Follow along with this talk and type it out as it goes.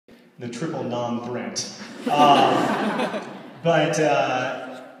the triple non-Brent. But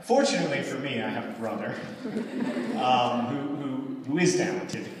fortunately for me, I have a brother who is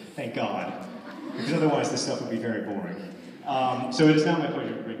talented, thank God, because otherwise this stuff would be very boring. So it is now my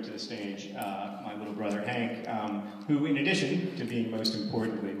pleasure to bring to the stage my little brother Hank, who, in addition to being most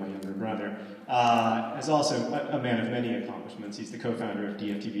importantly my younger brother, is also a man of many accomplishments. He's the co-founder of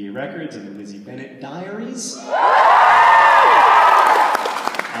DFTV Records and the Lizzie Bennett Diaries.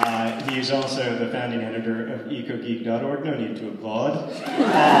 He is also the founding editor of ecogeek.org. No need to applaud.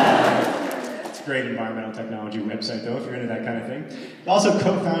 It's a great environmental technology website, though, if you're into that kind of thing. He also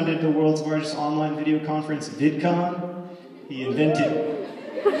co-founded the world's largest online video conference, VidCon. He invented...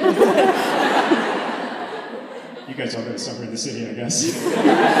 You guys all go to summer in the city, I guess.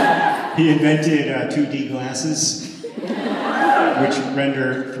 He invented 2D glasses, which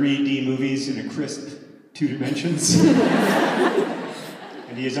render 3D movies in a crisp 2 dimensions.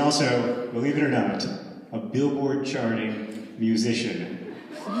 And he is also, believe it or not, a Billboard charting musician.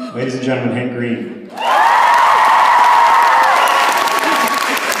 Ladies and gentlemen, Hank Green.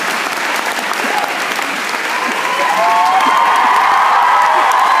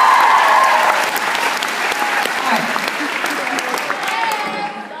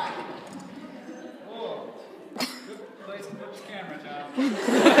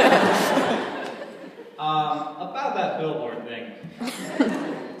 About that Billboard thing.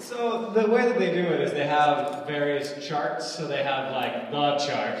 So the way that they do it is they have various charts. So they have like the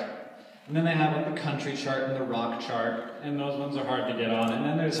chart, and then they have like the country chart and the rock chart, and those ones are hard to get on. And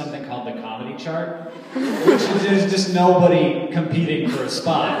then there's something called the comedy chart, which is just nobody competing for a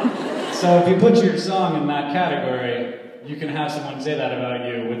spot. So if you put your song in that category, you can have someone say that about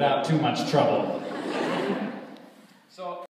you without too much trouble.